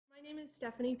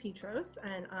Stephanie Pietros,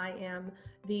 and I am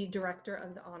the director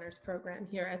of the honors program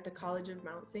here at the College of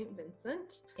Mount St.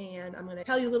 Vincent. And I'm going to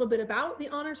tell you a little bit about the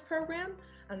honors program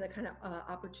and the kind of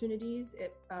opportunities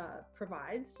it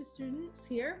provides to students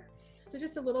here. So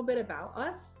just a little bit about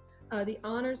us. The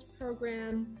honors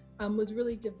program was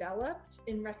really developed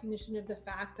in recognition of the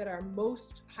fact that our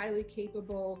most highly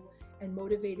capable and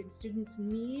motivated students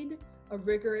need a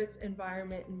rigorous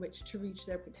environment in which to reach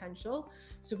their potential.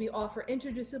 So we offer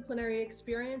interdisciplinary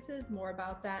experiences, more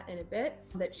about that in a bit,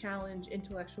 that challenge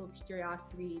intellectual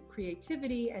curiosity,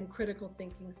 creativity, and critical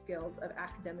thinking skills of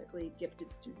academically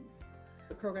gifted students.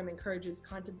 The program encourages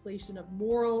contemplation of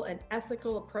moral and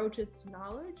ethical approaches to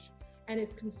knowledge and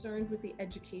is concerned with the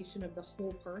education of the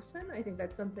whole person. I think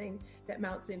that's something that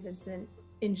Mount St. Vincent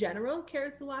in general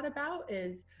cares a lot about,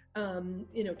 is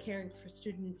caring for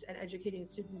students and educating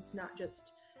students, not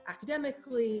just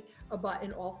academically, but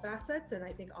in all facets. And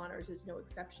I think honors is no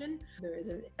exception. There is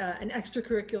an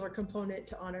extracurricular component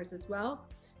to honors as well.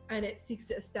 And it seeks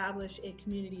to establish a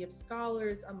community of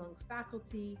scholars among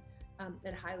faculty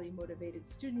and highly motivated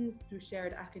students through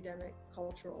shared academic,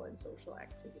 cultural, and social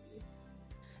activities.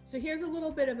 So here's a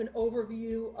little bit of an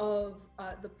overview of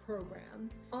the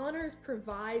program. Honors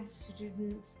provides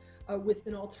students with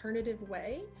an alternative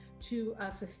way to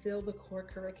fulfill the core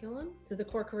curriculum. So the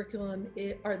core curriculum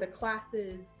are the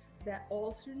classes that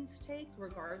all students take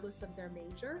regardless of their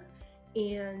major.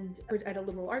 And at a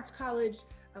liberal arts college,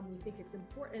 we think it's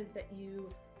important that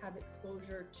you have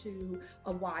exposure to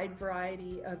a wide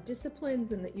variety of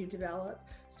disciplines and that you develop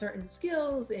certain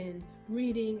skills in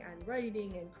reading and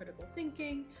writing and critical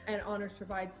thinking, and honors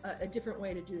provides a different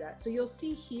way to do that. So you'll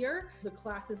see here the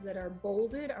classes that are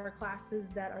bolded are classes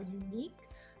that are unique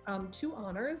to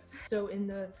honors. So in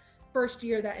the first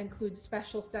year, that includes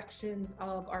special sections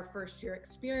of our first year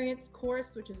experience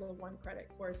course, which is a 1-credit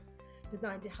course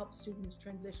designed to help students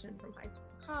transition from high school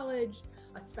to college,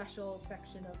 a special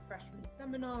section of freshman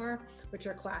seminar, which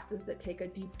are classes that take a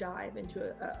deep dive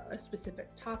into a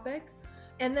specific topic.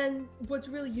 And then what's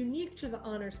really unique to the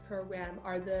honors program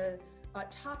are the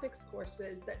topics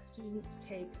courses that students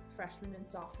take freshman and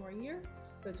sophomore year.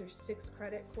 Those are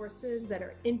 6-credit courses that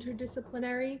are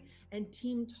interdisciplinary and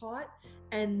team taught,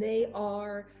 and they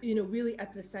are, really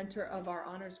at the center of our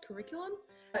honors curriculum.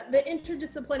 The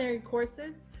interdisciplinary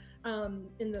courses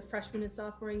in the freshman and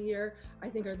sophomore year, I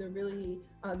think, are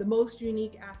the most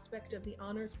unique aspect of the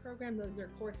honors program. Those are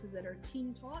courses that are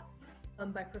team taught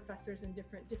by professors in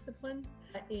different disciplines.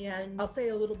 And I'll say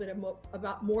a little bit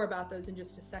more about those in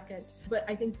just a second. But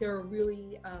I think they're a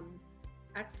really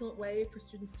excellent way for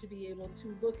students to be able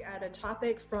to look at a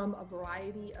topic from a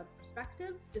variety of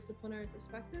perspectives, disciplinary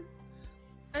perspectives.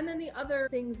 And then the other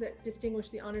things that distinguish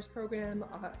the honors program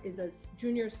is a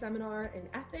junior seminar in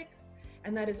ethics.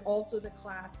 And that is also the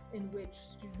class in which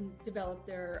students develop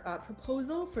their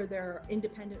proposal for their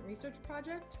independent research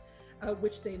project,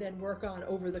 which they then work on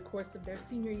over the course of their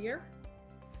senior year.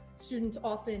 Students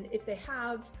often, if they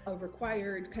have a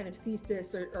required kind of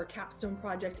thesis or capstone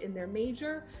project in their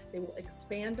major, they will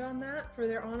expand on that for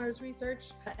their honors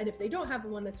research. And if they don't have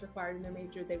one that's required in their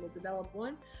major, they will develop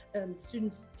one.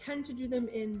 Students tend to do them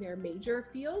in their major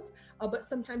field, but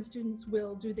sometimes students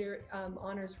will do their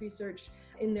honors research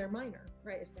in their minor,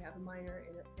 right? If they have a minor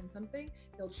in something,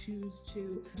 they'll choose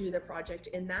to do their project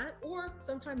in that, or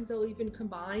sometimes they'll even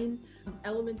combine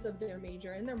elements of their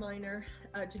major and their minor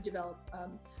to develop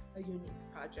a unique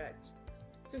project.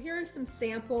 So here are some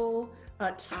sample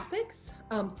topics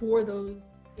for those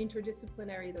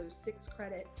interdisciplinary, those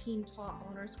 6-credit team taught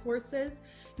honors courses.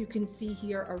 You can see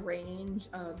here a range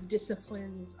of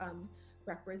disciplines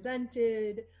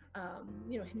represented,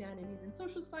 humanities and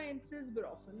social sciences, but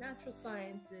also natural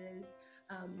sciences,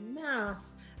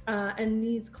 math, and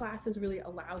these classes really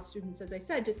allow students, as I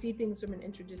said, to see things from an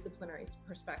interdisciplinary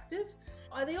perspective.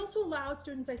 They also allow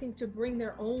students, I think, to bring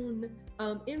their own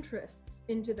interests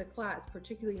into the class,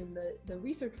 particularly in the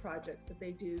research projects that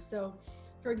they do. So,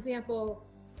 for example,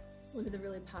 one of the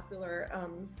really popular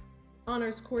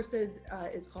honors courses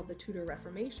is called the Tudor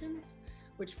Reformations,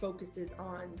 which focuses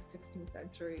on 16th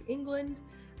century England,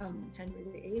 Henry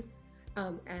VIII,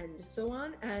 and so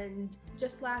on. And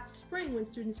just last spring, when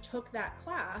students took that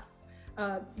class,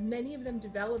 many of them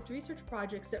developed research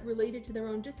projects that related to their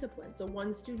own discipline. So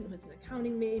one student who was an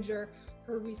accounting major,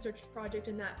 her research project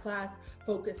in that class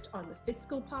focused on the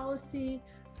fiscal policy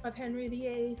of Henry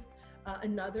VIII.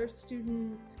 Another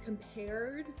student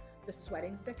compared the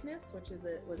sweating sickness, which was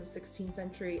a 16th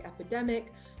century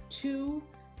epidemic, to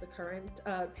the current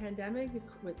pandemic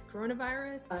with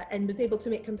coronavirus, and was able to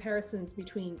make comparisons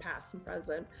between past and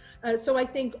present. So I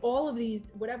think all of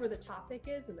these, whatever the topic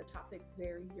is, and the topics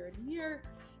vary year to year,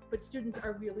 but students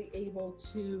are really able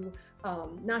to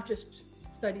not just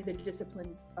study the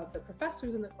disciplines of the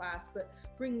professors in the class, but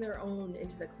bring their own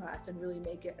into the class and really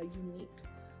make it a unique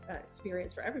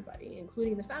experience for everybody,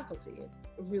 including the faculty.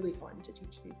 It's really fun to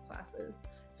teach these classes.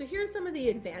 So here are some of the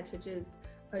advantages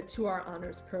to our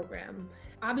honors program.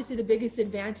 Obviously, the biggest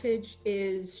advantage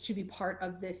is to be part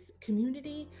of this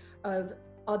community of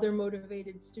other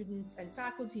motivated students and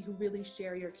faculty who really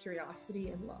share your curiosity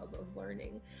and love of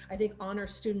learning. I think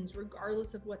honors students,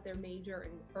 regardless of what their major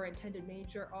or intended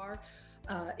major are,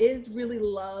 is really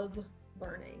love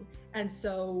learning. And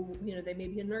so, they may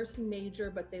be a nursing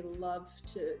major, but they love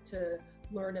to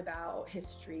learn about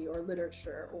history or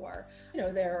literature, or,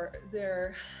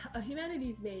 they're a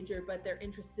humanities major, but they're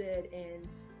interested in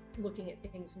looking at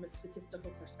things from a statistical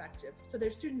perspective. So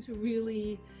they're students who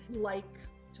really like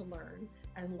to learn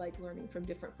and like learning from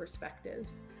different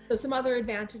perspectives. So some other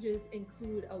advantages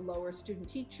include a lower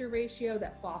student-teacher ratio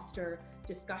that foster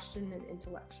discussion and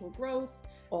intellectual growth.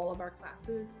 All of our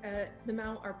classes at the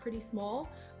Mount are pretty small,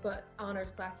 but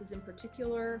honors classes in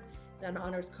particular, an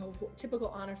honors cohort, typical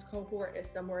honors cohort is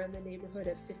somewhere in the neighborhood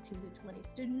of 15 to 20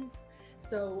 students.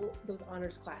 So those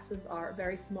honors classes are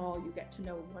very small. You get to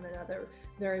know one another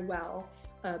very well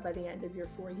by the end of your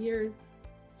 4 years.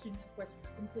 Students, of course,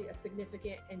 complete a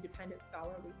significant independent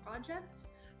scholarly project,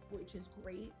 which is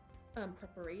great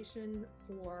preparation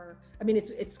for,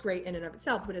 it's great in and of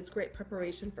itself, but it's great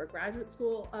preparation for graduate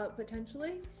school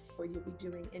potentially, where you'll be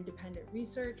doing independent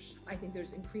research. I think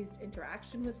there's increased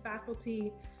interaction with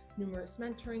faculty, numerous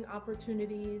mentoring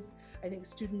opportunities. I think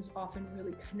students often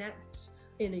really connect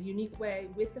in a unique way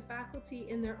with the faculty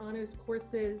in their honors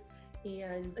courses.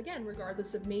 And again,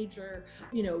 regardless of major,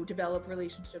 develop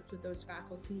relationships with those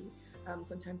faculty.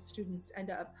 Sometimes students end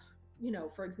up,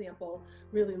 for example,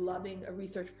 really loving a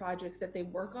research project that they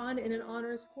work on in an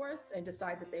honors course and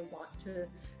decide that they want to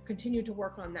continue to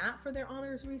work on that for their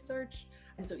honors research.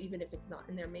 And so even if it's not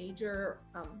in their major,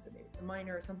 but maybe it's a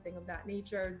minor or something of that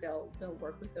nature, they'll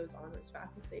work with those honors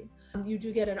faculty. You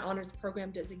do get an honors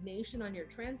program designation on your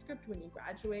transcript when you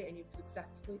graduate and you've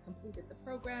successfully completed the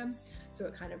program. So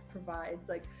it kind of provides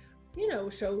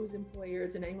shows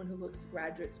employers and anyone who looks at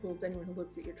graduate schools, anyone who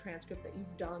looks at your transcript, that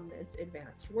you've done this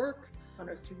advanced work.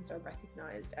 Honors students are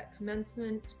recognized at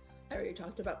commencement. I already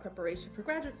talked about preparation for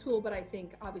graduate school, but I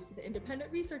think obviously the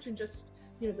independent research and just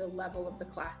the level of the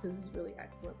classes is really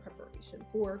excellent preparation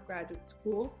for graduate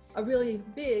school. A really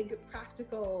big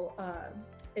practical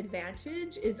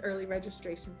advantage is early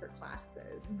registration for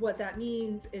classes. What that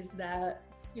means is that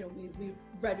we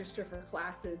register for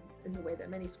classes in the way that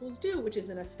many schools do, which is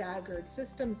in a staggered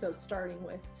system. So starting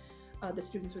with the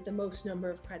students with the most number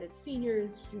of credits,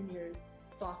 seniors, juniors,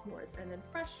 sophomores, and then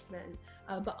freshmen.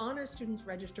 But honors students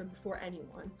register before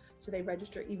anyone. So they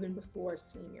register even before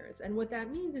seniors. And what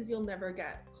that means is you'll never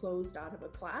get closed out of a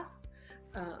class.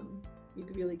 You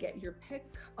can really get your pick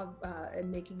of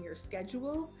and making your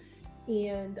schedule.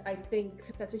 And I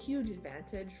think that's a huge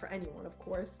advantage for anyone, of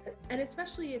course, and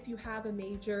especially if you have a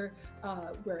major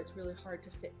where it's really hard to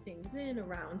fit things in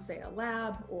around, say, a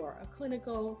lab or a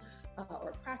clinical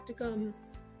or practicum.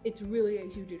 It's really a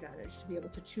huge advantage to be able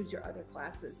to choose your other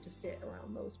classes to fit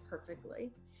around those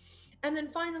perfectly. And then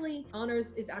finally,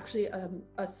 honors is actually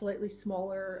a slightly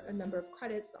smaller number of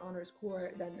credits, the honors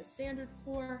core, than the standard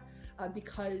core,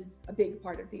 because a big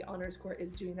part of the honors core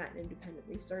is doing that in independent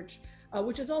research,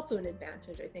 which is also an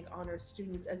advantage. I think honors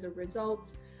students, as a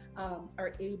result,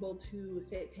 are able to,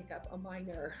 say, pick up a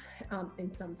minor in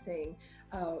something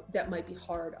that might be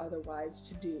hard otherwise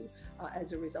to do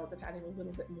as a result of having a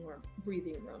little bit more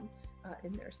breathing room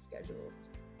in their schedules.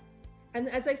 And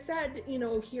as I said,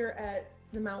 here at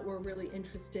the Mount, we're really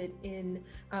interested in,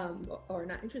 or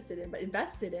not interested in, but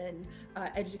invested in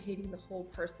educating the whole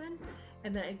person.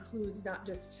 And that includes not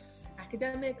just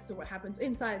academics or what happens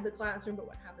inside the classroom, but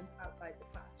what happens outside the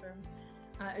classroom.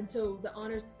 And so the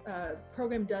honors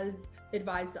program does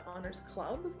advise the honors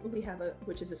club. We have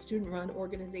which is a student-run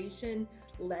organization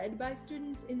led by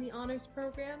students in the honors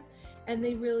program. And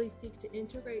they really seek to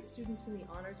integrate students in the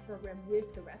honors program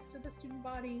with the rest of the student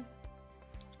body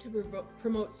to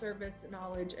promote service,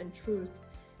 knowledge, and truth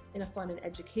in a fun and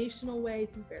educational way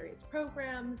through various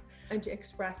programs, and to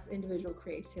express individual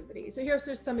creativity. So here's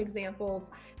just some examples.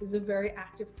 This is a very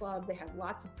active club. They have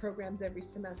lots of programs every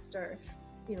semester.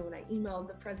 When I emailed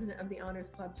the president of the honors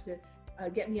club to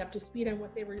get me up to speed on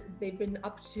what they've been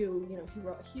up to,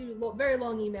 he wrote a very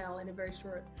long email in a very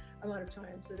short amount of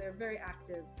time. So they're very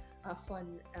active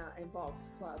fun, involved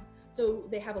club. So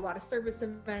they have a lot of service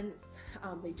events.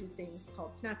 They do things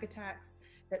called snack attacks,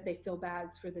 that they fill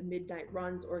bags for the midnight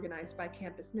runs organized by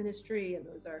campus ministry, and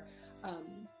those are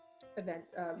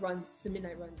runs. The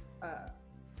midnight runs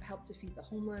help to feed the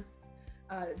homeless.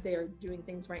 They're doing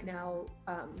things right now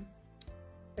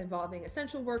involving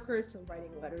essential workers, so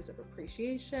writing letters of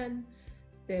appreciation.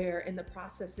 They're in the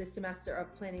process this semester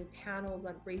of planning panels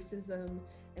on racism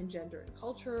and gender and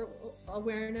cultural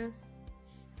awareness.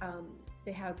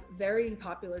 They have very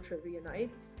popular trivia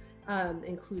nights,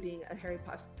 including a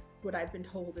what I've been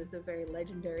told is the very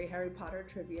legendary Harry Potter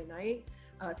trivia night,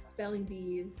 spelling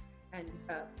bees, and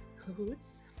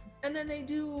cahoots. And then they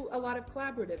do a lot of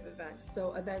collaborative events,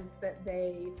 so events that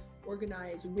they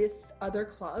organize with other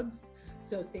clubs.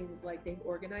 So things like they've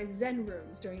organized Zen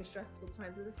rooms during stressful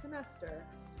times of the semester,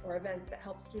 or events that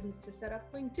help students to set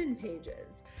up LinkedIn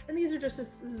pages. And these are just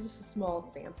this is just a small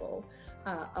sample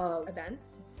of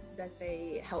events that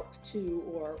they help to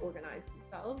or organize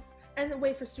themselves, and a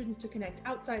way for students to connect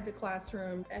outside the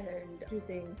classroom and do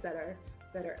things that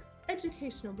are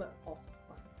educational but also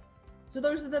fun. So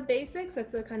those are the basics.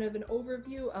 That's a kind of an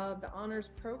overview of the honors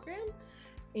program.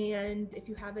 And if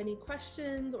you have any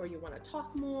questions or you want to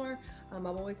talk more, I'm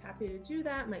always happy to do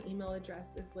that. My email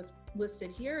address is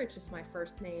listed here. It's just my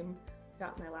first name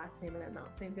dot my last name at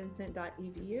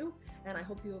mountstvincent.edu. And I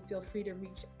hope you will feel free to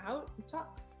reach out and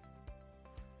talk.